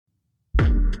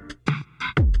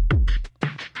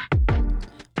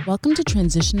Welcome to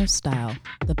Transition of Style,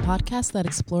 the podcast that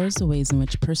explores the ways in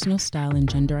which personal style and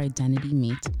gender identity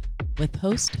meet, with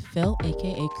host Phil,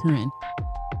 aka Corinne.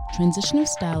 Transition of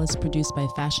Style is produced by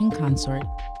Fashion Consort,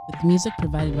 with music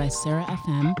provided by Sarah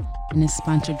FM, and is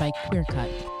sponsored by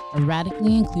QueerCut, a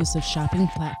radically inclusive shopping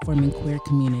platform and queer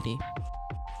community.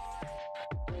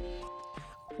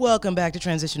 Welcome back to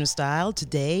Transition of Style.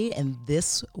 Today, in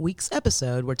this week's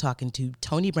episode, we're talking to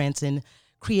Toni Branson,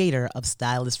 creator of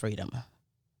Stylist Freedom.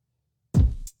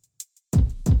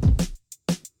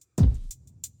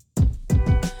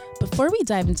 Before we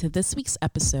dive into this week's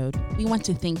episode, we want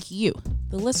to thank you,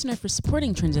 the listener, for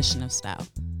supporting Transition of Style.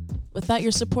 Without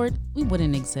your support, we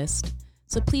wouldn't exist.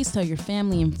 So please tell your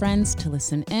family and friends to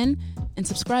listen in and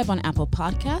subscribe on Apple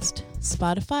Podcast,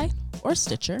 Spotify, or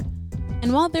Stitcher.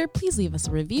 And while there, please leave us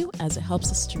a review as it helps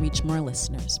us to reach more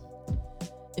listeners.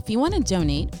 If you want to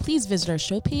donate, please visit our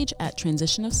show page at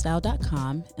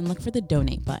transitionofstyle.com and look for the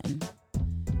donate button.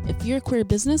 If you're a queer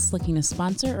business looking to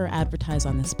sponsor or advertise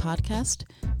on this podcast,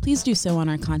 please do so on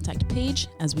our contact page,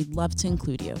 as we'd love to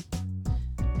include you.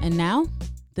 And now,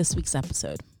 this week's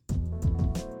episode.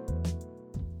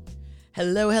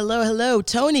 Hello.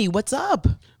 Toni, what's up?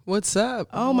 What's up?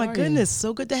 Oh my goodness,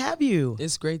 so good to have you.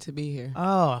 It's great to be here.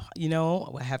 Oh,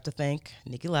 I have to thank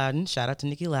Nikki Loudon. Shout out to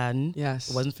Nikki Loudon. Yes.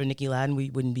 If it wasn't for Nikki Loudon,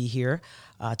 we wouldn't be here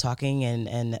talking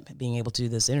and being able to do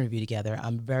this interview together.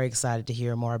 I'm very excited to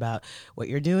hear more about what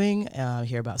you're doing,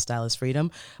 hear about Stylist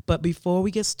Freedom. But before we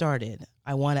get started,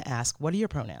 I want to ask, what are your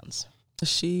pronouns?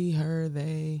 She, her,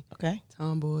 they, okay,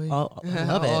 tomboy. Oh, I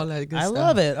love it. All that good stuff.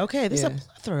 love it. Okay, there's a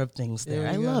plethora of things there.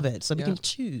 I love it. So we Yep. can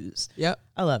choose. Yep.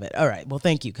 I love it. All right. Well,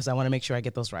 thank you, because I want to make sure I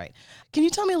get those right. Can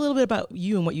you tell me a little bit about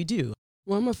you and what you do?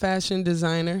 Well, I'm a fashion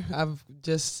designer. I've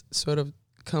just sort of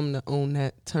come to own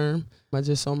that term. I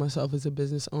just saw myself as a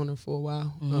business owner for a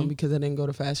while because I didn't go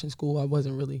to fashion school. I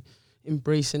wasn't really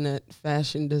embracing that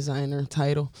fashion designer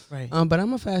title. Right. But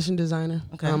I'm a fashion designer.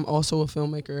 Okay. I'm also a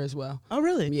filmmaker as well. Oh,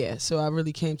 really? Yeah, so I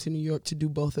really came to New York to do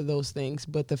both of those things,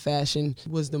 but the fashion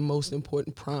was the most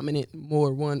important, prominent,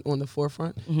 more one on the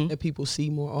forefront that people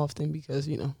see more often because,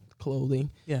 clothing.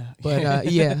 Yeah.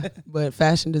 But but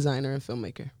fashion designer and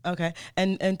filmmaker. Okay.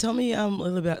 And tell me a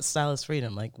little bit about Stylist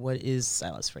Freedom. Like, what is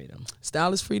Stylist Freedom?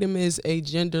 Stylist Freedom is a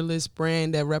genderless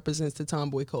brand that represents the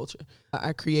tomboy culture.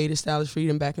 I created Stylist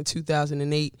Freedom back in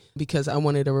 2008 because I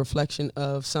wanted a reflection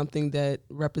of something that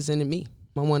represented me.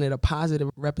 I wanted a positive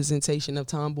representation of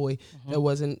tomboy that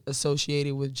wasn't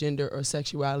associated with gender or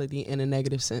sexuality in a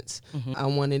negative sense. I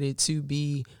wanted it to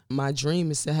be, my dream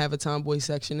is to have a tomboy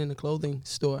section in the clothing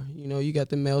store. You got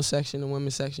the male section, the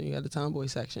women's section, you got the tomboy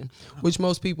section, which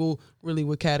most people really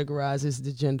would categorize as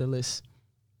the genderless,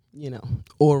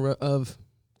 aura of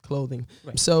clothing.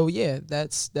 Right. So yeah,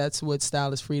 that's what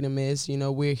Stylist Freedom is.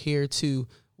 We're here to,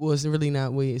 well, it's really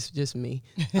not we, it's just me.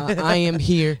 I am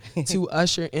here to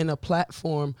usher in a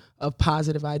platform of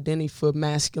positive identity for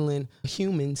masculine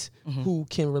humans who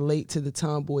can relate to the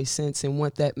tomboy sense and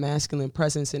want that masculine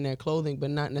presence in their clothing,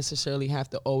 but not necessarily have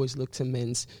to always look to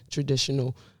men's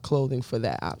traditional clothing for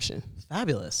that option.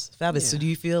 Fabulous. Yeah. So do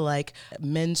you feel like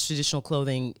men's traditional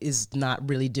clothing is not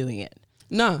really doing it?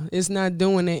 No, it's not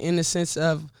doing it in the sense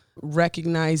of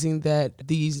recognizing that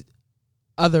these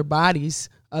other bodies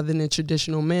other than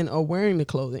traditional men are wearing the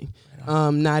clothing.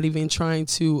 Not even trying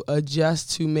to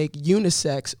adjust to make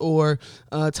unisex or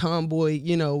tomboy,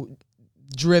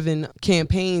 driven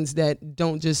campaigns that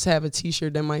don't just have a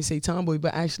t-shirt that might say tomboy,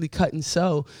 but actually cut and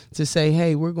sew to say,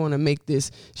 hey, we're going to make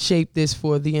this, shape this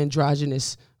for the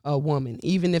androgynous woman.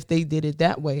 Even if they did it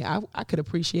that way, I could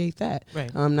appreciate that.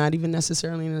 Right. Not even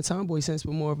necessarily in a tomboy sense,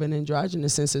 but more of an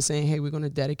androgynous sense of saying, hey, we're going to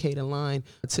dedicate a line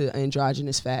to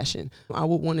androgynous fashion. I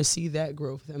would want to see that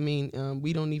growth. I mean,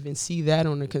 we don't even see that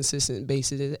on a consistent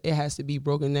basis. It has to be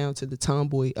broken down to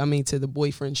the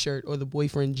boyfriend shirt or the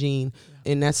boyfriend jean. Yeah.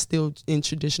 And that's still in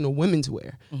traditional women's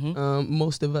wear.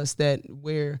 Most of us that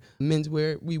wear men's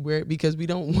wear, we wear it because we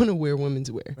don't want to wear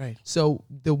women's wear. Right. So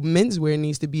the men's wear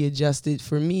needs to be adjusted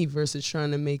for me versus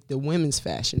trying to make the women's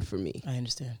fashion for me. I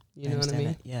understand. You know what I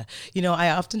mean? That. Yeah. I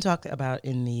often talk about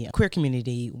in the queer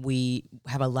community, we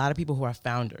have a lot of people who are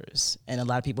founders and a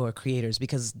lot of people who are creators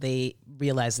because they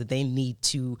realize that they need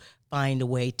to find a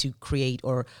way to create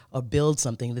or build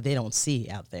something that they don't see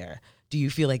out there. Do you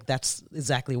feel like that's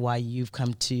exactly why you've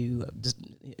come to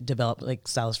develop like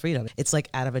Stylist Freedom? It's like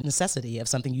out of a necessity of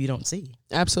something you don't see.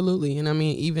 Absolutely. And I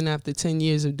mean, even after 10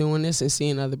 years of doing this and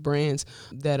seeing other brands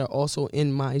that are also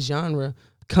in my genre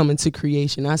come into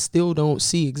creation. I still don't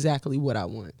see exactly what I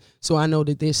want. So I know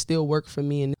that there's still work for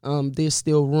me, and there's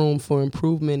still room for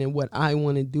improvement in what I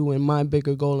want to do and my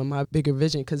bigger goal and my bigger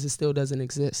vision, because it still doesn't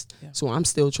exist. Yeah. So I'm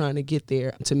still trying to get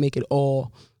there to make it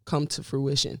all come to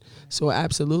fruition. So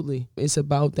absolutely, it's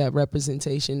about that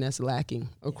representation that's lacking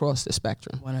across the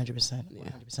spectrum. 100%.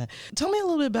 100%. Tell me a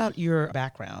little bit about your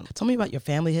background. Tell me about your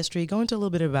family history. Go into a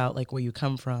little bit about like where you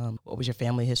come from. What was your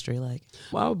family history like?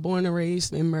 Well, I was born and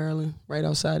raised in Maryland, right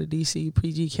outside of D.C.,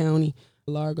 PG County,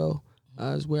 Largo.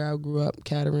 Is where I grew up,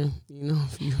 Kettering. You know,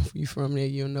 if you from there,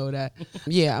 you'll know that.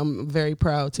 Yeah, I'm very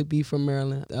proud to be from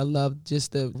Maryland. I love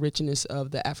just the richness of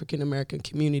the African-American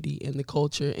community and the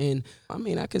culture. And, I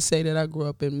mean, I could say that I grew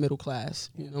up in middle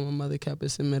class. You know, my mother kept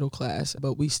us in middle class,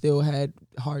 but we still had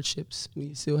hardships.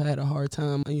 We still had a hard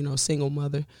time, you know, single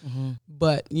mother. Mm-hmm.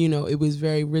 But, you know, it was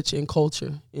very rich in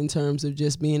culture in terms of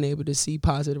just being able to see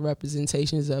positive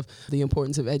representations of the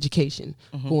importance of education,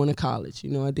 going to college. You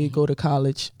know, I did go to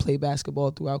college, play basketball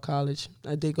throughout college.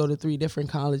 I did go to 3 different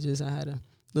colleges. I had a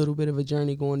little bit of a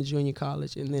journey going to junior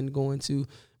college and then going to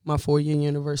my 4-year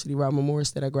university, Robert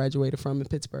Morris, that I graduated from in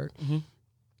Pittsburgh. Mm-hmm.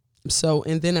 So,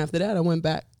 and then after that, I went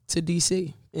back to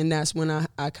D.C. And that's when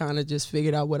I kind of just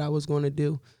figured out what I was going to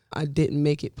do. I didn't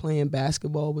make it playing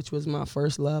basketball, which was my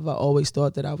first love. I always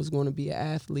thought that I was going to be an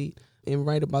athlete. And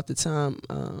right about the time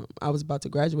I was about to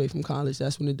graduate from college,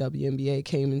 that's when the WNBA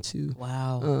came into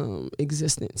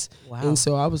existence. Wow. And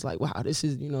so I was like, wow, this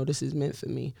is meant for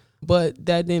me. But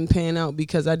that didn't pan out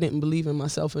because I didn't believe in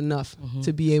myself enough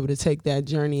to be able to take that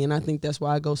journey. And I think that's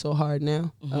why I go so hard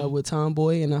now with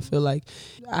Tomboy. And I feel like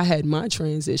I had my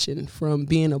transition from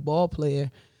being a ball player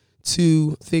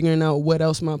to figuring out what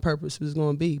else my purpose was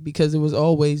going to be, because it was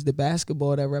always the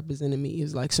basketball that represented me.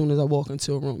 It's like, as soon as I walk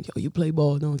into a room, yo, you play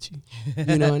ball, don't you?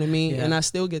 You know what I mean? Yeah. And I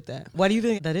still get that. Why do you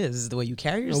think that is? Is the way you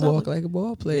carry yourself? I walk like a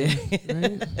ball player,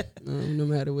 right? No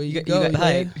matter where you go. You got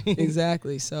height.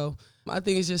 Exactly. So I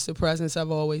think it's just the presence I've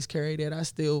always carried it. I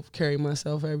still carry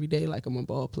myself every day like I'm a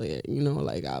ball player. You know,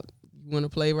 like you want to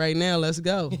play right now, let's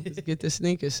go. Let's get the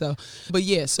sneakers. So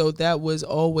that was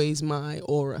always my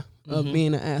aura of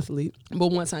being an athlete. But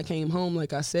once I came home,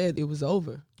 like I said, it was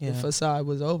over. Yeah. The facade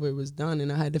was over. It was done.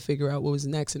 And I had to figure out what was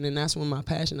next. And then that's when my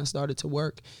passion, I started to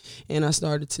work. And I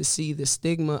started to see the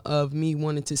stigma of me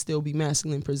wanting to still be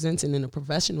masculine presenting in a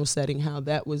professional setting, how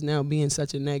that was now being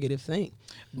such a negative thing.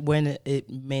 When it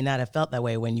may not have felt that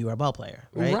way when you were a ball player,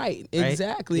 right? Right.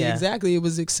 Exactly. Yeah. Exactly. It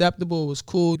was acceptable. It was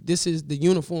cool. This is the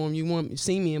uniform. You want to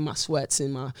see me in my sweats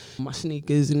and my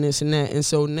sneakers and this and that. And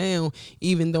so now,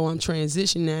 even though I'm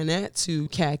transitioning that to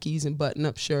khakis and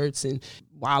button-up shirts and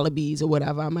Wallabies or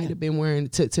whatever I might have been wearing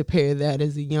to pair that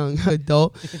as a young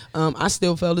adult, I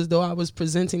still felt as though I was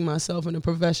presenting myself in a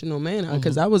professional manner,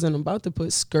 because I wasn't about to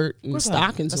put skirt and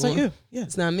stockings on. That's not you. Yeah.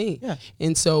 It's not me. Yeah.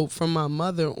 And so from my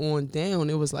mother on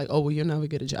down, it was like, oh, well, you'll never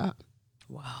get a job.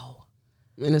 Wow.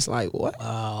 And it's like, what?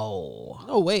 Wow.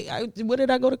 Oh, wait, what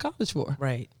did I go to college for?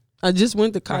 Right. I just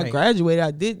went to college, graduated. I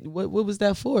did, what was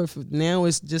that for? Now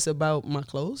it's just about my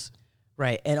clothes.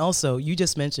 Right. And also, you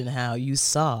just mentioned how you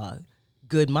saw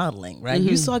good modeling, right?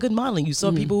 You saw good modeling. You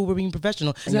saw people who were being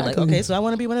professional. And you're like, okay, so I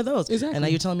want to be one of those. Exactly. And now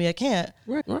you're telling me I can't.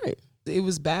 Right. It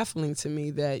was baffling to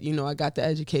me that, you know, I got the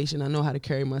education. I know how to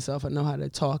carry myself. I know how to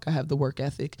talk. I have the work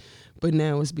ethic. But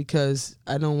now it's because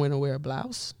I don't want to wear a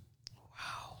blouse.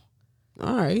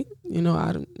 All right, you know,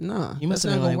 you must that's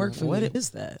not gonna work for me. What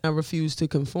is that? I refuse to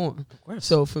conform. Of course.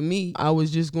 So for me, I was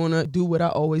just gonna do what I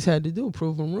always had to do,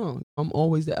 prove them wrong. I'm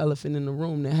always the elephant in the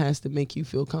room that has to make you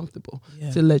feel comfortable,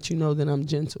 to let you know that I'm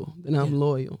gentle, that I'm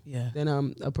loyal, that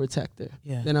I'm a protector,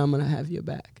 that I'm gonna have your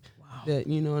back. Wow. That,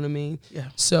 you know what I mean? Yeah.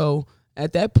 So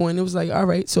at that point, it was like, all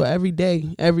right, so every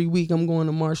day, every week, I'm going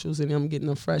to Marshall's and I'm getting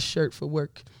a fresh shirt for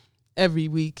work. Every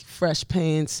week, fresh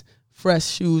pants, fresh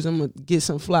shoes. I'm going to get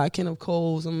some fly Kenneth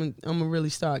Coles. I'm gonna really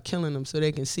start killing them so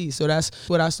they can see. So that's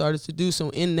what I started to do. So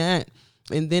in that,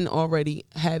 and then already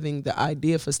having the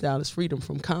idea for Stylist Freedom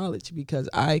from college, because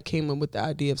I came up with the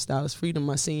idea of Stylist Freedom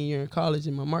my senior year in college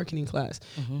in my marketing class.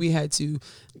 We had to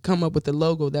come up with a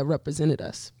logo that represented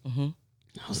us.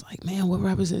 I was like, man, what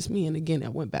represents me? And again, I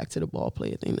went back to the ball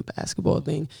player thing, the basketball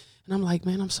thing. And I'm like,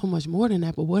 man, I'm so much more than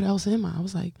that, but what else am I? I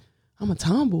was like, I'm a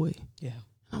tomboy. Yeah.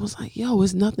 I was like, yo,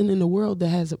 there's nothing in the world that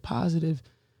has a positive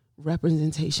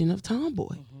representation of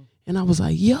tomboy. And I was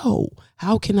like, yo,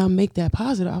 how can I make that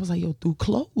positive? I was like, yo, through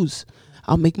clothes.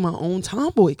 I'll make my own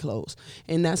tomboy clothes.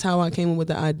 And that's how I came in with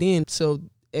the idea. And so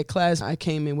at class, I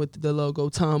came in with the logo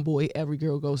Tomboy, every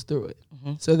girl goes through it.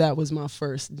 So that was my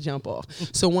first jump off.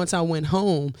 So once I went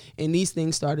home and these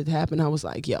things started to happen, I was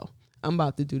like, yo, I'm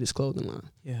about to do this clothing line.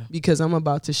 Yeah. Because I'm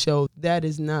about to show that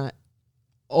is not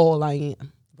all I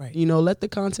am. Right. You know, let the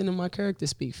content of my character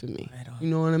speak for me. Right on. You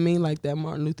know what I mean? Like that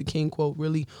Martin Luther King quote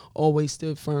really always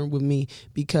stood firm with me,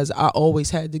 because I always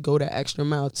had to go that extra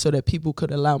mile so that people could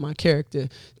allow my character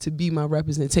to be my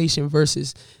representation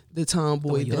versus the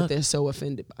tomboy that they're so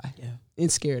offended by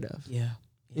and scared of. Yeah.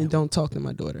 And don't talk to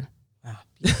my daughter.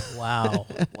 Wow.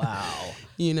 Wow.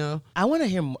 You know, I want to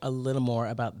hear a little more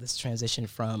about this transition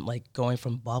from like going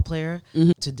from ball player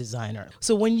to designer.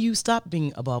 So when you stopped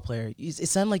being a ball player, it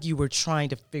sounded like you were trying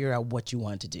to figure out what you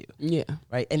wanted to do. Yeah.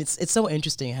 Right. And it's so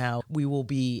interesting how we will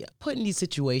be put in these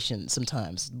situations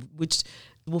sometimes, which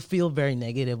will feel very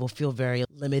negative, will feel very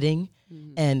limiting.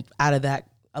 And out of that,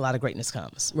 a lot of greatness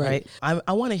comes. Right.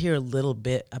 I want to hear a little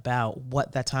bit about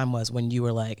what that time was when you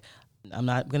were like, I'm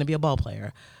not going to be a ball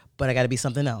player, but I got to be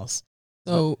something else.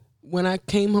 So when I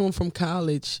came home from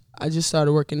college, I just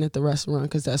started working at the restaurant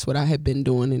because that's what I had been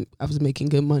doing, and I was making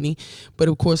good money. But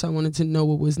of course, I wanted to know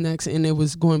what was next, and it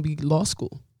was going to be law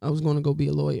school. I was going to go be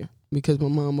a lawyer because my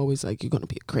mom always like, you're going to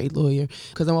be a great lawyer,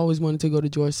 because I always wanted to go to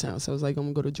Georgetown. So I was like, I'm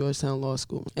going to go to Georgetown Law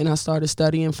School. And I started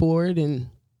studying for it, and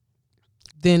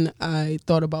then I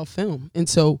thought about film. And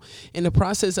so in the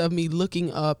process of me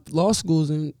looking up law schools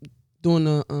and doing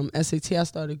the SAT, I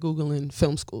started Googling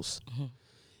film schools.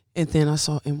 And then I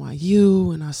saw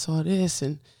NYU, and I saw this,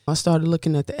 and I started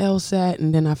looking at the LSAT,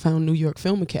 and then I found New York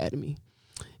Film Academy.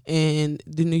 And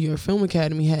the New York Film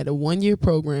Academy had a 1-year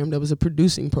program that was a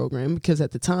producing program, because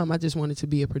at the time I just wanted to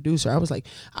be a producer. I was like,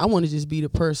 I want to just be the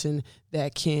person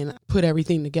that can put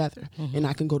everything together. And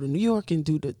I can go to New York and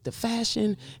do the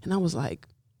fashion. And I was like,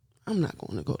 I'm not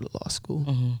going to go to law school.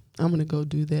 I'm going to go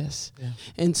do this.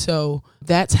 And so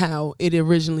that's how it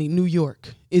originally, New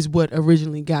York is what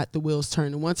originally got the wheels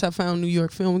turning. Once I found New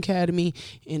York Film Academy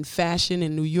in fashion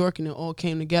in New York, and it all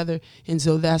came together. And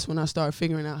so that's when I started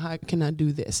figuring out, how can I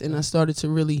do this? And I started to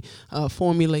really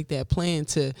formulate that plan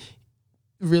to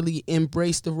really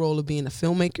embrace the role of being a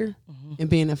filmmaker and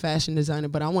being a fashion designer.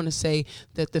 But I want to say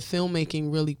that the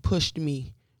filmmaking really pushed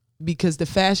me, because the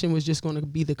fashion was just going to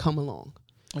be the come along.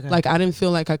 Like, I didn't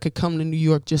feel like I could come to New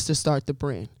York just to start the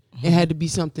brand. It had to be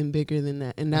something bigger than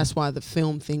that. And that's why the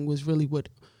film thing was really what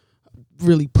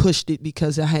really pushed it,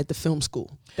 because I had the film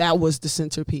school. That was the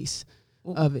centerpiece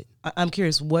of it. I'm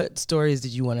curious, what stories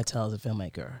did you want to tell as a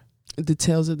filmmaker? The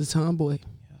Tales of the Tomboy.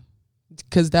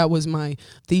 Because that was my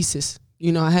thesis.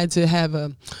 You know, I had to have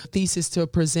a thesis to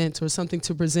present, or something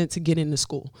to present to get into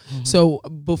school. So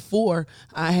before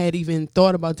I had even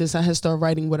thought about this, I had started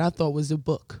writing what I thought was a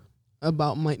book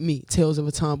about me, Tales of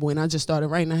a Tomboy. And I just started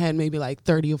writing. I had maybe like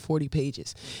 30 or 40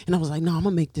 pages. And I was like, no, I'm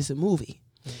going to make this a movie.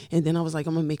 And then I was like,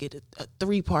 I'm going to make it a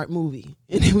 3-part movie.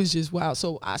 And it was just, wow.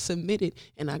 So I submitted,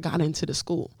 and I got into the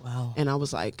school. Wow. And I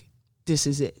was like, this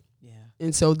is it. Yeah.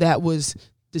 And so that was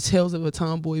the Tales of a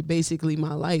Tomboy, basically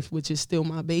my life, which is still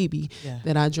my baby,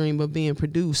 that I dream of being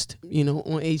produced, you know,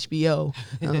 on HBO.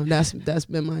 That's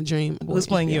been my dream. Who's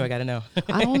playing you? I got to know.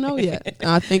 I don't know yet.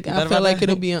 I feel like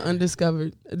it'll be an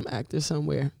undiscovered actor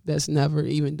somewhere that's never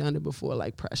even done it before,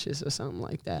 like Precious or something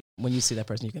like that. When you see that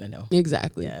person, you're going to know.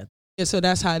 Exactly. Yeah. So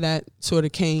that's how that sort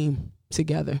of came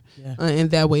together.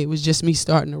 And that way it was just me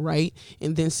starting to write,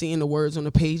 and then seeing the words on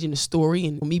the page and the story,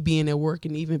 and me being at work,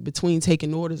 and even between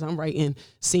taking orders, I'm writing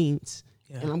scenes.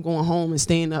 And I'm going home and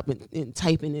staying up and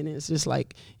typing it. And it's just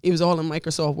like, it was all in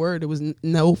Microsoft Word. It was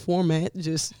no format,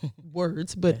 just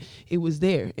words, but it was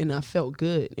there, and I felt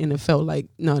good, and it felt like,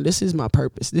 no, this is my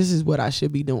purpose. This is what I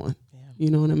should be doing.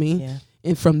 You know what I mean?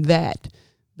 And from that,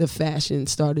 the fashion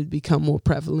started to become more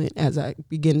prevalent as I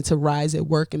began to rise at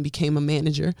work and became a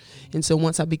manager. And so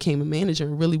once I became a manager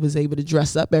and really was able to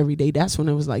dress up every day, that's when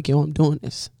it was like, yo, I'm doing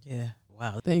this. Yeah.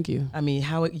 Wow. Thank you. I mean,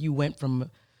 how you went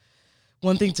from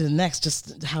one thing to the next,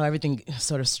 just how everything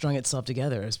sort of strung itself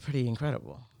together is pretty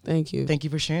incredible. Thank you. Thank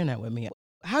you for sharing that with me.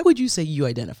 How would you say you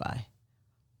identify?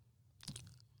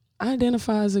 I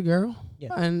identify as a girl.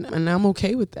 And I'm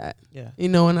okay with that. You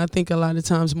know, and I think a lot of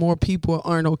times more people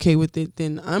aren't okay with it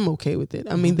than I'm okay with it.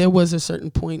 I mean, there was a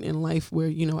certain point in life where,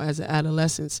 you know, as an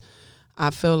adolescent, I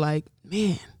felt like,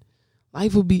 man,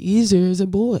 life would be easier as a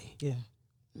boy.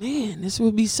 Man, this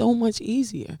would be so much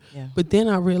easier. But then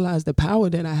I realized the power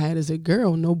that I had as a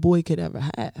girl, no boy could ever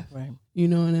have. You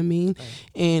know what I mean?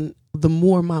 And the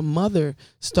more my mother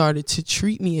started to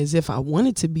treat me as if I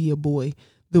wanted to be a boy,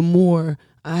 the more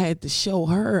I had to show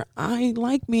her, I ain't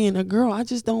like being a girl. I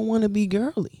just don't want to be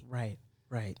girly.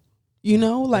 You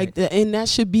know, like, and that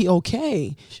should be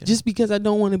okay. Just because I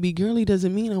don't want to be girly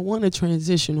doesn't mean I want to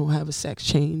transition or have a sex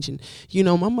change. And, you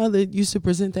know, my mother used to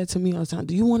present that to me all the time.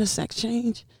 Do you want a sex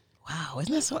change? Wow,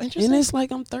 isn't that so interesting? And it's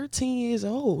like, I'm 13 years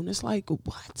old. And it's like,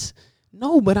 what?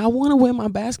 No, but I want to wear my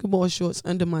basketball shorts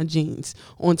under my jeans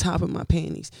on top of my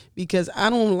panties because I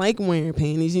don't like wearing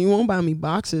panties. And you won't buy me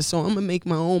boxers, so I'm going to make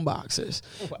my own boxers.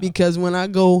 Wow. Because when I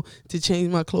go to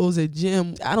change my clothes at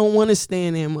gym, I don't want to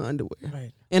stand there in my underwear.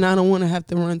 Right. And I don't want to have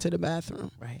to run to the bathroom.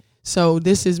 Right. So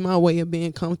this is my way of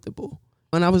being comfortable.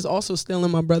 And I was also still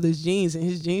in my brother's jeans, and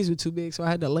his jeans were too big, so I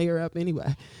had to layer up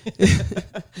anyway.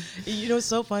 You know, it's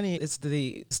so funny. It's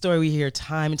the story we hear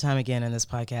time and time again in this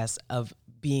podcast of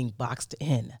being boxed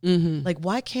in. Mm-hmm. Like,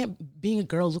 why can't being a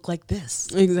girl look like this?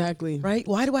 Exactly. Right?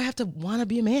 Why do I have to want to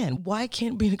be a man? Why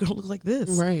can't being a girl look like this?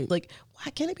 Right. Like,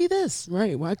 why can't it be this?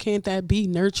 Right. Why can't that be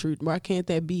nurtured? Why can't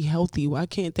that be healthy? Why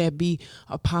can't that be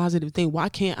a positive thing? Why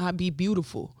can't I be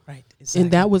beautiful? Right. Exactly.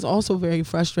 And that was also very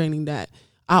frustrating that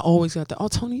I always got oh,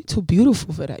 Tony, you're too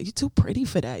beautiful for that. You're too pretty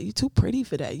for that. You're too pretty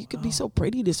for that. You could be so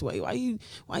pretty this way. Why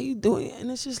you doing it?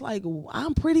 And it's just like,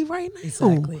 I'm pretty right now.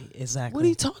 Exactly. What are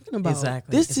you talking about?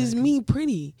 Exactly. This is me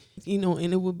pretty. You know,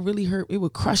 and it would really hurt. It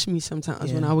would crush me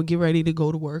sometimes when I would get ready to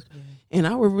go to work. Yeah. And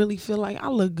I would really feel like I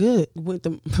look good with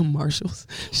the Marshalls.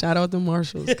 Shout out to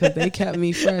Marshalls because they kept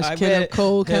me fresh. Kenneth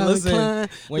Cole, Calvin Klein.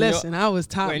 Listen, I was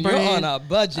top when brand. You're on a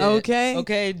budget.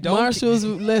 Okay. Don't Marshalls,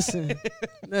 listen.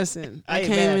 I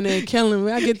came in there killing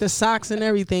me. I get the socks and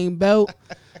everything, belt.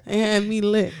 They had me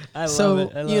lit. I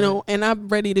love it. And I'm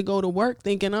ready to go to work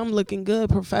thinking I'm looking good,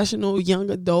 professional, young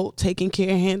adult, taking care,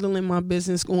 handling my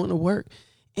business, going to work.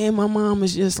 And my mom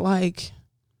is just like,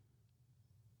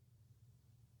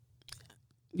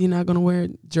 you're not going to wear a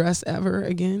dress ever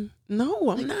again?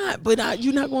 No, I'm not. But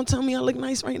you're not going to tell me I look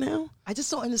nice right now? I just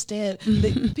don't understand.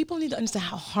 People need to understand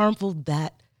how harmful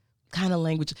that kind of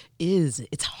language is.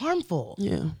 It's harmful.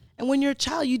 Yeah. And when you're a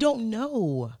child, you don't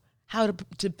know how to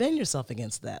defend yourself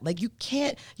against that. Like, you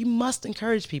must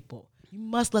encourage people. You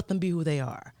must let them be who they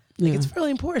are. Like, it's really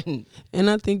important. And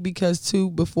I think because, too,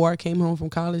 before I came home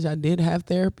from college, I did have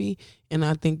therapy. And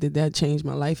I think that changed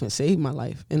my life and saved my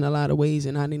life in a lot of ways.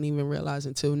 And I didn't even realize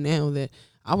until now that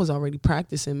I was already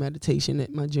practicing meditation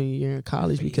at my junior year in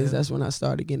college because that's when I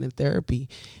started getting therapy.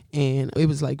 And it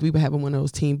was like we were having one of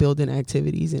those team building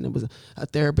activities. And it was a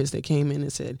therapist that came in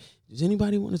and said, does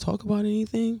anybody want to talk about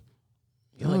anything?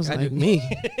 I was like, me.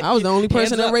 I was the only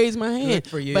person that raised my hand.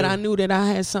 But I knew that I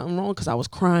had something wrong because I was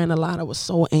crying a lot. I was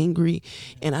so angry,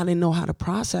 and I didn't know how to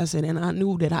process it. And I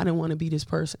knew that I didn't want to be this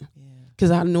person because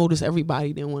I noticed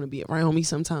everybody didn't want to be around me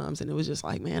sometimes. And it was just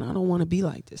like, man, I don't want to be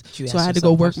like this. So I had to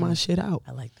go work my shit out.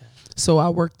 I like that. So I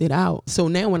worked it out. So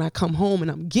now when I come home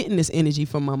and I'm getting this energy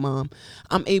from my mom,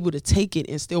 I'm able to take it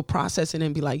and still process it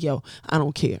and be like, yo, I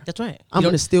don't care. That's right. I'm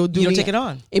going to still do it. You don't take it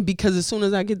on. And because as soon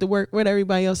as I get to work, what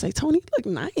everybody else say, Tony, you look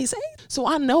nice. Eh? So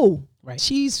I know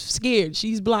she's scared.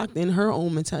 She's blocked in her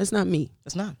own mentality. It's not me.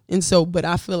 It's not. And so, but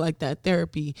I feel like that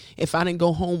therapy, if I didn't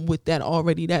go home with that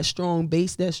already, that strong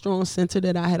base, that strong center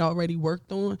that I had already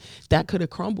worked on, that could have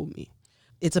crumbled me.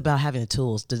 It's about having the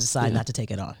tools to decide not to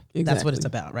take it on. Exactly. That's what it's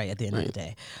about, right, at the end of the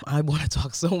day. I want to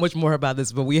talk so much more about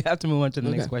this, but we have to move on to the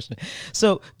next question.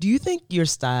 So do you think your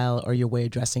style or your way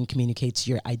of dressing communicates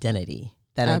your identity?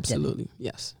 Absolutely,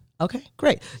 yes. Okay,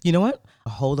 great. You know what?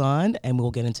 Hold on, and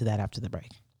we'll get into that after the break.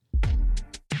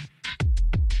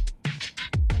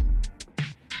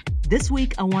 This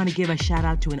week, I want to give a shout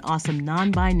out to an awesome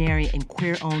non-binary and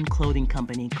queer-owned clothing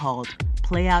company called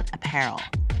Playout Apparel.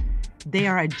 They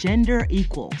are a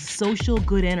gender-equal social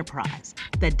good enterprise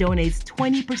that donates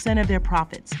 20% of their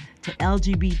profits to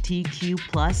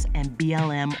LGBTQ+ and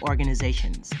BLM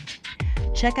organizations.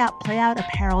 Check out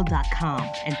playoutapparel.com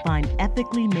and find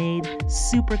ethically made,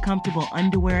 super comfortable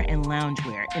underwear and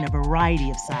loungewear in a variety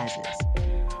of sizes.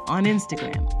 On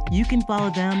Instagram, you can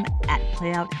follow them at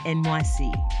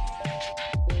PlayoutNYC.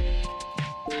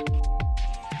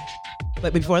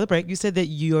 But before the break, you said that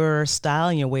your style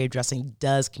and your way of dressing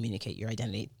does communicate your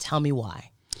identity. Tell me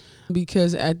why.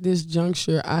 Because at this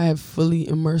juncture, I have fully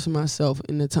immersed myself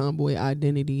in the tomboy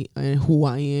identity and who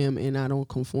I am, and I don't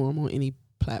conform on any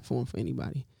platform for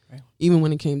anybody. Right. Even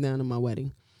when it came down to my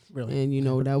wedding. Really?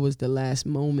 And, that was the last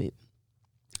moment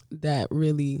that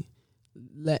really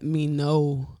let me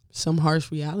know some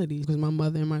harsh realities. Because my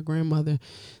mother and my grandmother,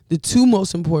 the two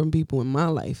most important people in my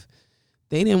life,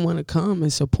 they didn't want to come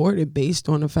and support it based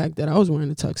on the fact that I was wearing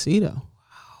a tuxedo.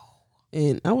 Wow.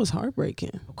 And that was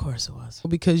heartbreaking. Of course it was.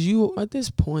 Because at this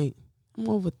point, I'm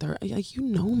over 30. Like, you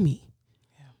know me.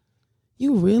 Yeah.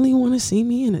 You really want to see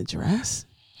me in a dress?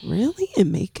 Really?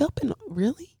 And makeup? And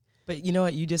really? But you know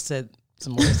what? You just said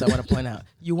some words I want to point out.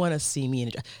 You want to see me in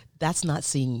a dress. That's not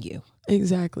seeing you.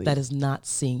 Exactly. That is not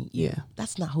seeing you. Yeah.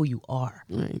 That's not who you are.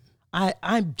 Right.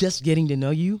 I'm just getting to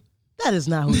know you. That is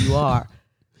not who you are.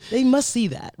 They must see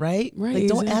that, right? Right, Like,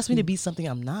 don't ask exactly. me to be something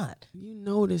I'm not. You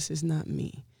know this is not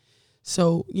me.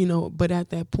 So, but at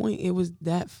that point, it was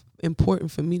that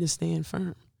important for me to stand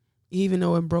firm, even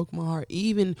though it broke my heart.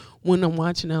 Even when I'm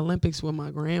watching the Olympics with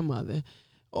my grandmother,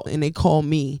 and they call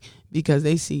me because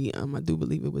they see, I do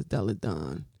believe it was Della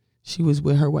Dawn. She was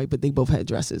with her white, but they both had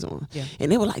dresses on. Yeah.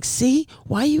 And they were like, see,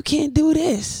 why you can't do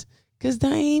this? Because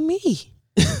that ain't me.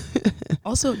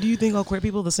 Also, do you think all queer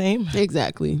people are the same?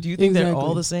 Exactly. Do you think they're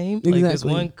all the same? Like, there's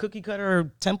Exactly. one cookie cutter or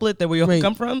template that we all Right.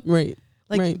 come from? Right.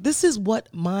 Like, right. this is what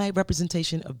my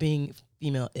representation of being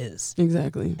female is.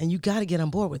 Exactly. And you got to get on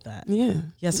board with that. Yeah.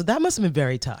 Yeah, so that must have been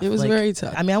very tough. It was very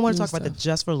tough. I mean, I want It to talk was about that tough.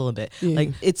 just for a little bit. Yeah. Like,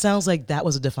 it sounds like that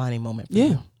was a defining moment for Yeah.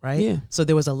 you, right? Yeah. So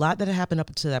there was a lot that had happened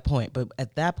up to that point, but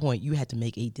at that point, you had to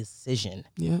make a decision.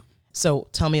 Yeah. So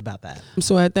tell me about that.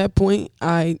 So at that point,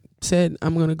 I said,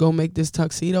 I'm going to go make this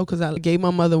tuxedo because I gave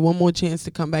my mother one more chance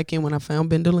to come back in when I found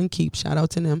Bindle and Keep. Shout out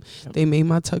to them. Yep. They made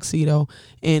my tuxedo,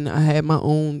 and I had my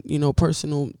own,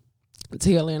 personal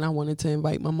tailor, and I wanted to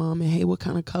invite my mom and, hey, what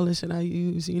kind of color should I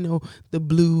use? The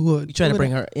blue. Or You tried to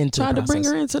bring her into the Tried to bring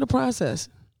process. her into the process,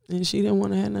 and she didn't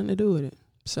want to have nothing to do with it.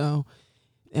 So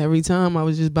every time I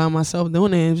was just by myself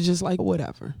doing it, it was just like,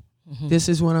 whatever. Mhm. This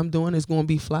is what I'm doing. It's going to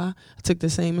be fly. I took the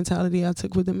same mentality I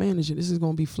took with the manager. This is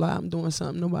going to be fly. I'm doing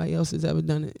something nobody else has ever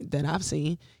done it that I've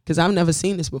seen, because I've never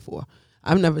seen this before.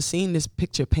 I've never seen this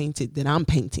picture painted that I'm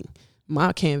painting.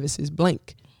 My canvas is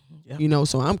blank, Yeah.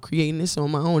 so I'm creating this on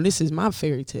my own. This is my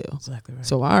fairy tale. Exactly right.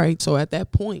 So, all right. So at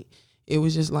that point, it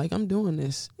was just like, I'm doing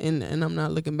this, and I'm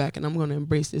not looking back, and I'm going to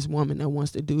embrace this woman that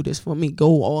wants to do this for me.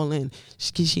 Go all in.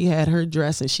 She had her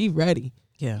dress, and she ready.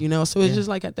 yeah. So it's Yeah. just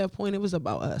like at that point, it was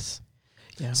about us.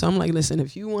 Yeah. So I'm like, listen,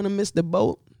 if you want to miss the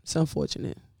boat, it's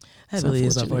unfortunate. That it's really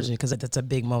is unfortunate. unfortunate because that's a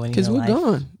big moment in Because your we're life.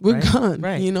 gone. We're Right? gone.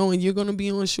 Right. And you're going to be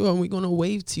on shore, and we're going to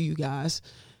wave to you guys.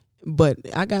 But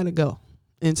I got to go.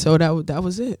 And so that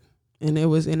was it. And it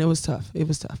was tough. It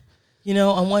was tough.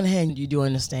 On one hand, you do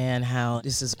understand how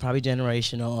this is probably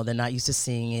generational. They're not used to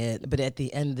seeing it. But at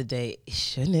the end of the day,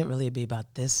 shouldn't it really be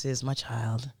about, this is my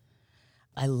child.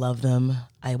 I love them.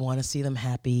 I want to see them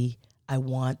happy. I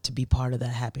want to be part of that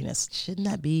happiness. Shouldn't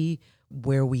that be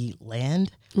where we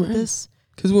land with Right. this?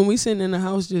 Because when we sitting in the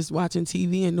house just watching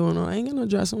TV and doing all, I ain't got no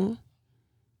dress on.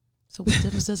 So what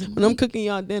difference does it make? When I'm cooking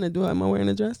y'all dinner, am I wearing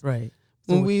a dress? Right.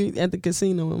 When we at the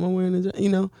casino, am I wearing a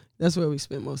dress? That's where we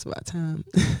spend most of our time.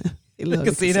 They love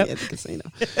casino? at the casino.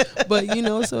 But,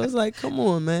 so it's like, come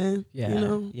on, man. Yeah.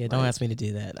 Yeah, don't like, ask me to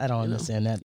do that. I don't you know. understand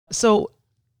that. So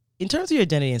in terms of your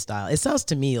identity and style, it sounds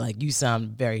to me like you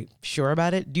sound very sure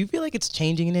about it. Do you feel like it's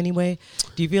changing in any way?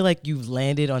 Do you feel like you've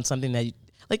landed on something that,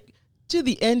 like, to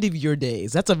the end of your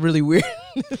days? That's a really weird.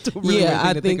 That's a really weird thing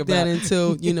I to think that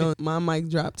about. until my mic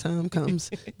drop time comes,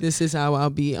 this is how I'll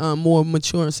be more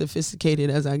mature and sophisticated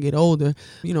as I get older.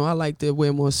 I like to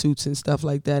wear more suits and stuff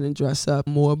like that and dress up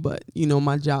more, but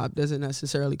my job doesn't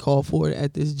necessarily call for it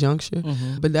at this juncture.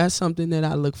 Mhm. But that's something that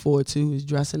I look forward to, is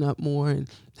dressing up more and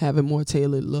having more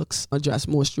tailored looks. I dress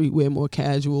more streetwear, more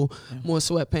casual, more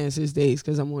sweatpants these days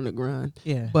because I'm on the grind.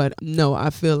 Yeah. But no, I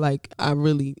feel like I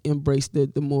really embrace the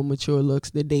more mature looks,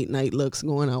 the date night looks,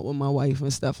 going out with my wife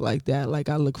and stuff like that. Like,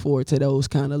 I look forward to those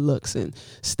kind of looks and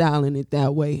styling it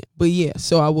that way. But yeah,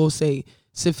 so I will say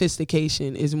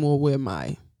sophistication is more where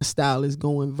my style is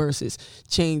going versus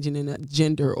changing in a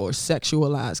gender or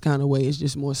sexualized kind of way. It's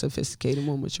just more sophisticated,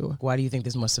 more mature. Why do you think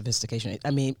there's more sophistication? I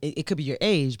mean, it could be your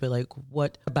age, but like,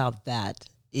 what about that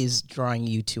is drawing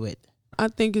you to it? I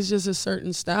think it's just a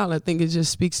certain style. I think it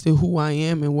just speaks to who I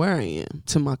am and where I am,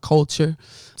 to my culture,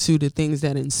 to the things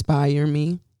that inspire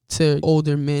me, to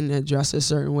older men that dress a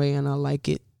certain way and I like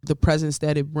it, the presence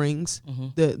that it brings,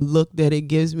 the look that it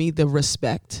gives me, the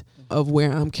respect of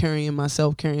where I'm carrying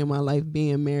myself, carrying my life,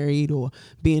 being married or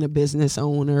being a business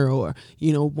owner or,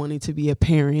 wanting to be a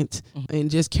parent and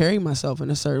just carrying myself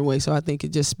in a certain way. So I think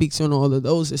it just speaks on all of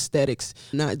those aesthetics,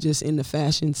 not just in the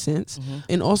fashion sense.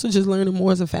 And also just learning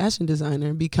more as a fashion designer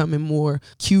and becoming more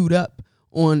cued up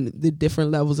on the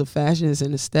different levels of fashions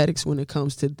and aesthetics when it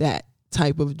comes to that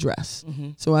type of dress.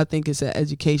 So I think it's an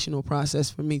educational process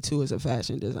for me too as a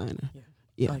fashion designer.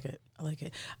 Yeah. I like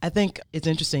it. I think it's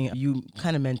interesting. You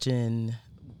kind of mentioned,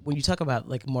 when you talk about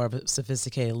like more of a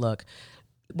sophisticated look,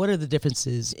 what are the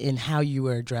differences in how you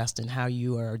are dressed and how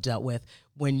you are dealt with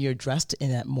when you're dressed in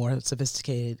that more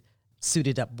sophisticated,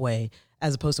 suited up way,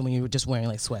 as opposed to when you were just wearing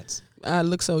like sweats? I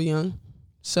look so young.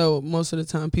 So most of the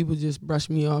time people just brush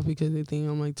me off because they think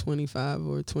I'm like 25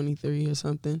 or 23 or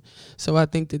something. So I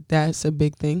think that that's a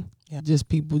big thing. Yeah. Just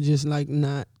people just like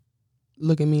not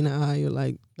looking me in the eye or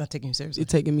like Not taking you seriously. you're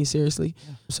taking me seriously.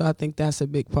 Yeah. So I think that's a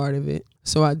big part of it.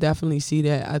 So I definitely see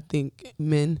that. I think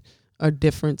men are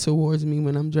different towards me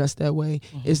when I'm dressed that way.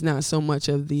 It's not so much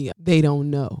of they don't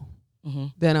know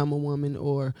that I'm a woman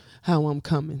or how I'm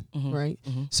coming, right?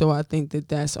 So I think that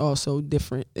that's also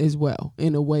different as well,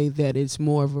 in a way that it's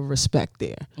more of a respect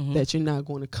there, that you're not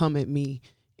going to come at me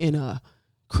in a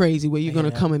crazy way. You're going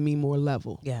to come at me more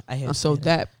level. Yeah, I hear So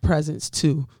that presence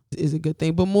too is a good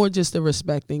thing, but more just the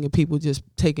respect thing and people just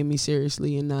taking me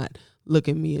seriously and not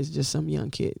looking at me as just some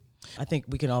young kid. I think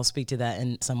we can all speak to that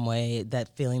in some way,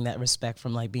 that feeling, that respect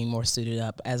from like being more suited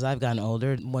up. As I've gotten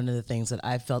older, one of the things that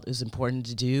I felt is important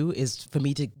to do is for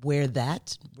me to wear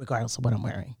that regardless of what I'm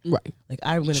wearing. Right. Like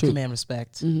I'm going to command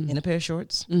respect in a pair of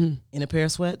shorts, in a pair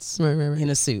of sweats, Right.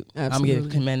 in a suit. Absolutely. I'm going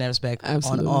to command that respect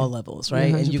on all levels,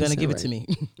 right? And you're going to give it to me.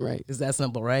 Right. It's that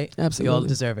simple, right? Absolutely. We all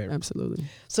deserve it. Absolutely.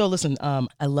 So listen,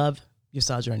 I love your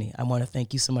style journey. I want to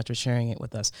thank you so much for sharing it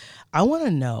with us. I want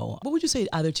to know, what would you say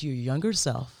either to your younger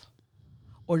self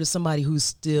or to somebody who's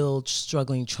still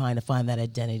struggling, trying to find that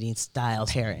identity and style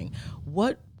pairing?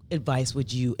 What advice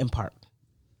would you impart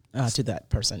to that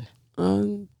person?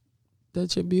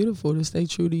 That you're beautiful, to stay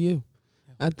true to you.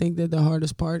 I think that the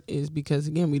hardest part is because,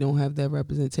 again, we don't have that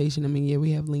representation. I mean, yeah,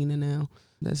 we have Lena now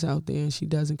that's out there, and she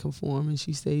doesn't conform, and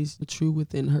she stays true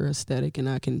within her aesthetic, and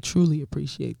I can truly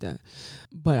appreciate that.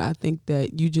 But I think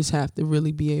that you just have to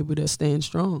really be able to stand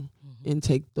strong and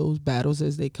take those battles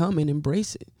as they come and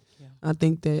embrace it. Yeah. I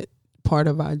think that part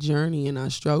of our journey and our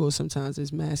struggle sometimes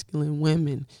as masculine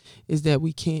women is that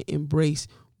we can't embrace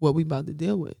what we about to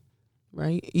deal with.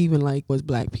 Right? Even like as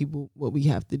Black people, what we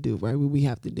have to do, right? What we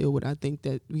have to deal with. I think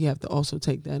that we have to also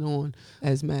take that on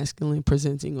as masculine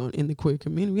presenting on in the queer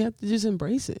community. We have to just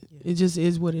embrace it. Yeah. It just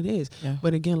is what it is. Yeah.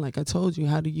 But again, like I told you,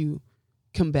 how do you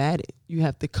combat it? You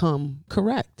have to come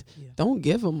correct. Yeah. Don't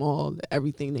give them all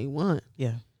everything they want.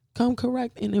 Yeah. Come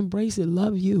correct and embrace it.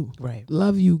 Love you. Right.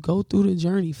 Love you. Go through the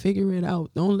journey. Figure it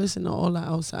out. Don't listen to all the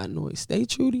outside noise. Stay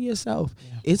true to yourself.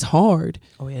 Yeah. It's hard.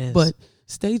 Oh, it is. But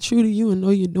stay true to you and know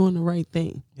you're doing the right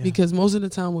thing. Yeah. Because most of the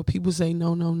time when people say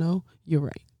no, you're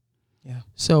right. Yeah.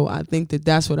 So I think that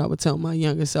that's what I would tell my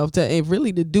younger self, and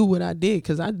really to do what I did,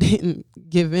 because I didn't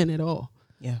give in at all.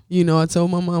 Yeah. You know, I told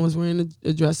my mom I was wearing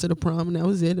a dress to the prom, and that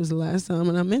was it. It was the last time,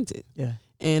 and I meant it. Yeah.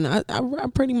 And I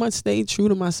pretty much stayed true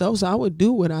to myself, so I would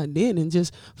do what I did and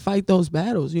just fight those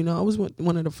battles. You know, I was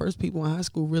one of the first people in high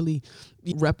school really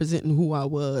representing who I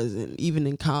was, and even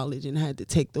in college, and had to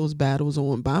take those battles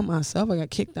on by myself. I got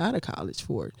kicked out of college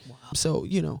for it. Wow. So,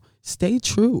 you know, stay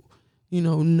true. You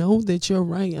know that you're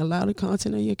right. Allow the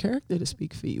content of your character to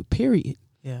speak for you, period.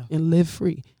 Yeah. And live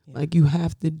free. Yeah. Like, you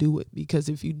have to do it, because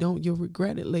if you don't, you'll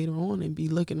regret it later on and be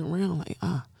looking around like,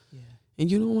 and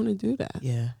you don't want to do that.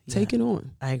 Yeah. Take it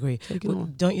on. I agree. Take it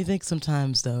on. Don't you think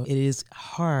sometimes, though, it is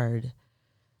hard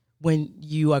when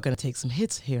you are going to take some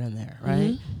hits here and there,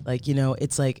 right? Mm-hmm. Like, you know,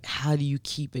 it's like, how do you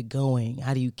keep it going?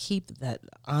 How do you keep that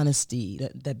honesty,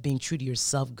 that being true to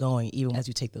yourself going, even as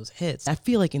you take those hits? I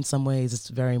feel like in some ways it's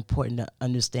very important to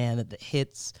understand that the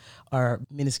hits are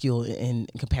minuscule in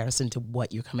comparison to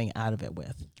what you're coming out of it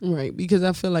with. Right. Because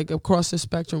I feel like across the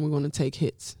spectrum, we're going to take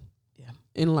hits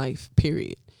in life,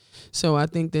 period. So I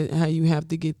think that how you have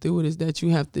to get through it is that you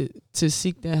have to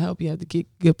seek that help. You have to get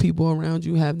good people around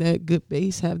you, have that good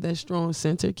base, have that strong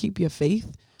center, keep your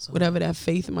faith, whatever that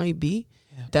faith might be.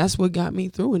 Yeah. That's what got me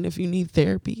through. And if you need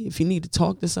therapy, if you need to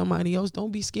talk to somebody else,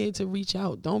 don't be scared to reach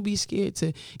out. Don't be scared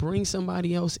to bring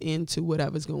somebody else into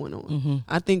whatever's going on. Mm-hmm.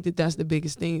 I think that that's the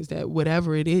biggest thing, is that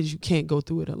whatever it is, you can't go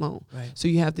through it alone. Right. So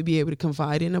you have to be able to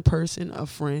confide in a person, a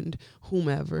friend,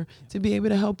 whomever, to be able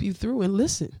to help you through and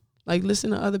listen. Like, listen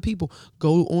to other people.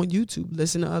 Go on YouTube.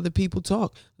 Listen to other people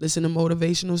talk. Listen to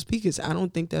motivational speakers. I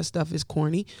don't think that stuff is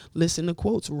corny. Listen to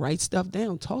quotes. Write stuff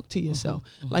down. Talk to yourself.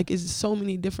 Mm-hmm. Like, it's so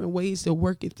many different ways to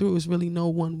work it through. It's really no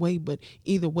one way, but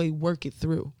either way, work it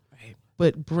through. Right.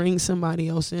 But bring somebody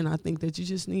else in. I think that you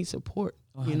just need support.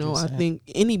 100%. You know, I think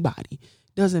anybody,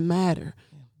 doesn't matter.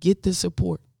 Yeah. Get the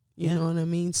support. You know what I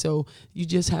mean? So you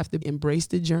just have to embrace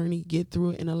the journey, get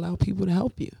through it, and allow people to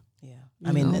help you.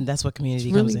 I mean, and that's what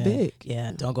community comes in. Really big.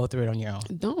 Yeah, don't go through it on your own.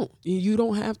 Don't. You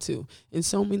don't have to. And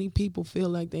so many people feel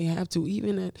like they have to.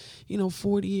 Even at,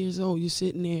 40 years old, you're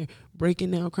sitting there breaking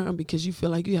down crying because you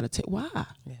feel like you got to take. Why?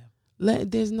 Yeah.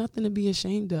 There's nothing to be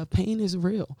ashamed of. Pain is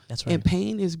real. That's right. And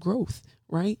pain is growth,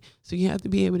 right? So you have to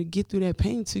be able to get through that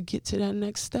pain to get to that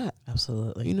next step.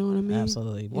 Absolutely. You know what I mean?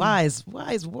 Absolutely. Yeah.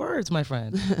 Wise words, my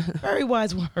friend. Very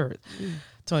wise words.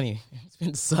 Tony, it's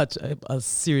been such a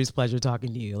serious pleasure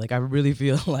talking to you. Like, I really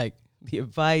feel like the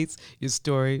advice, your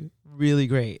story, really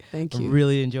great. Thank you. I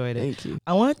really enjoyed it. Thank you.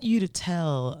 I want you to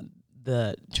tell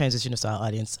the Transition of Style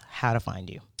audience how to find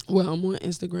you. Well, I'm on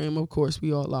Instagram, of course,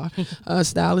 we all are.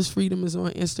 Style is Freedom is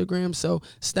on Instagram. So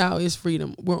Style is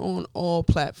Freedom. We're on all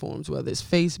platforms, whether it's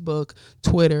Facebook,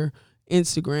 Twitter,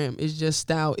 Instagram. It's just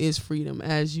Style is Freedom,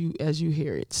 as you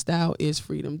hear it. Style is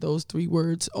Freedom. Those 3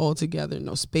 words all together.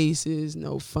 No spaces,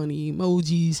 no funny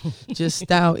emojis. Just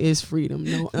Style is Freedom.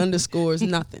 No underscores,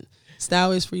 nothing.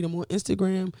 Style is Freedom on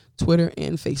Instagram, Twitter,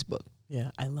 and Facebook.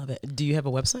 Yeah, I love it. Do you have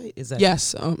a website? Is that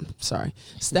Yes. Sorry.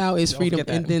 Style is Freedom,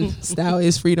 and then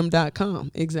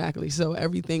styleisfreedom.com. Exactly. So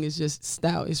everything is just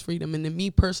Style is Freedom. And then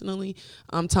me personally,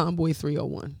 I'm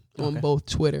Tomboy301 on both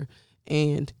Twitter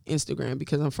and Instagram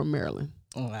because I'm from Maryland.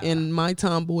 Oh, wow. And my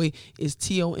Tomboy is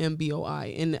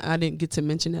TOMBOI. And I didn't get to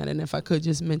mention that. And if I could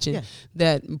just mention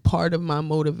that part of my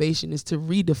motivation is to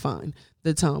redefine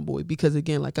the tomboy, because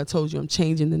again, like I told you, I'm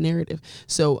changing the narrative.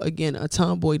 So again, a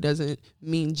tomboy doesn't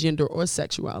mean gender or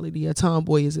sexuality. A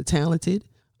tomboy is a talented,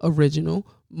 original,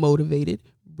 motivated,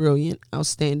 brilliant,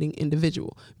 outstanding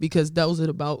individual, because those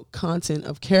are about content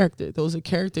of character. Those are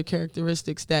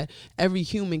characteristics that every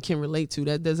human can relate to.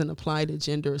 That doesn't apply to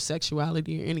gender or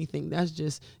sexuality or anything.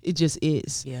 It just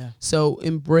is. Yeah. So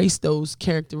embrace those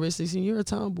characteristics, and you're a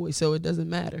tomboy, so it doesn't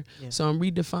matter. Yeah. So I'm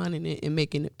redefining it and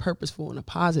making it purposeful in a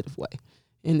positive way.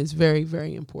 And it's very,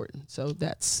 very important. So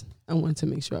I wanted to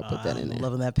make sure I put that in there.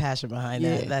 Loving that passion behind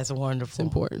that. That's wonderful. It's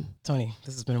important. Tony,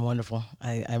 this has been wonderful.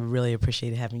 I really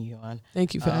appreciate having you on.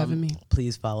 Thank you for having me.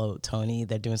 Please follow Tony.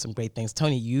 They're doing some great things.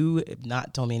 Tony, you have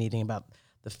not told me anything about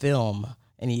the film,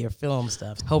 any of your film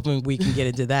stuff. Hoping we can get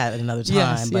into that at another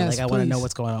time. Yes, I want to know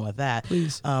what's going on with that.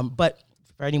 Please. But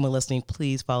for anyone listening,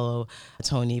 please follow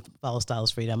Tony, follow Style is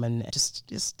Freedom, and just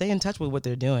stay in touch with what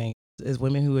they're doing. As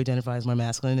women who identify as more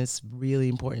masculine, it's really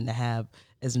important to have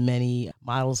as many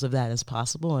models of that as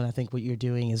possible. And I think what you're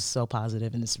doing is so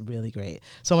positive and it's really great.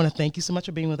 So I want to thank you so much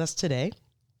for being with us today.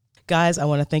 Guys, I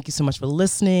want to thank you so much for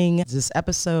listening to this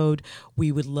episode.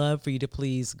 We would love for you to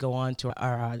please go on to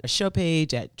our show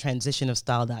page at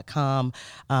transitionofstyle.com.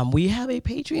 We have a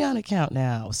Patreon account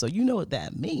now, so you know what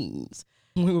that means.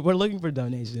 We're looking for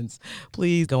donations.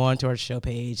 Please go on to our show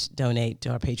page, donate to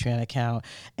our Patreon account.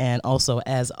 And also,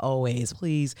 as always,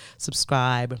 please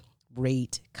subscribe,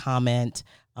 rate, comment,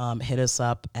 hit us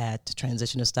up at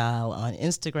Transition of Style on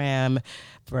Instagram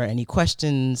for any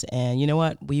questions. And you know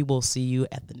what? We will see you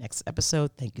at the next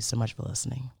episode. Thank you so much for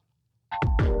listening.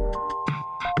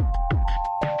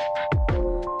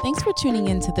 Thanks for tuning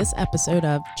in to this episode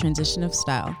of Transition of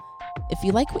Style. If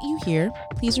you like what you hear,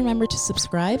 please remember to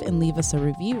subscribe and leave us a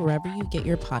review wherever you get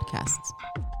your podcasts.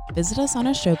 Visit us on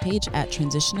our show page at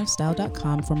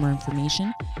transitionofstyle.com for more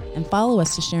information, and follow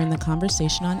us to share in the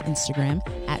conversation on Instagram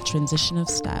at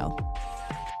transitionofstyle.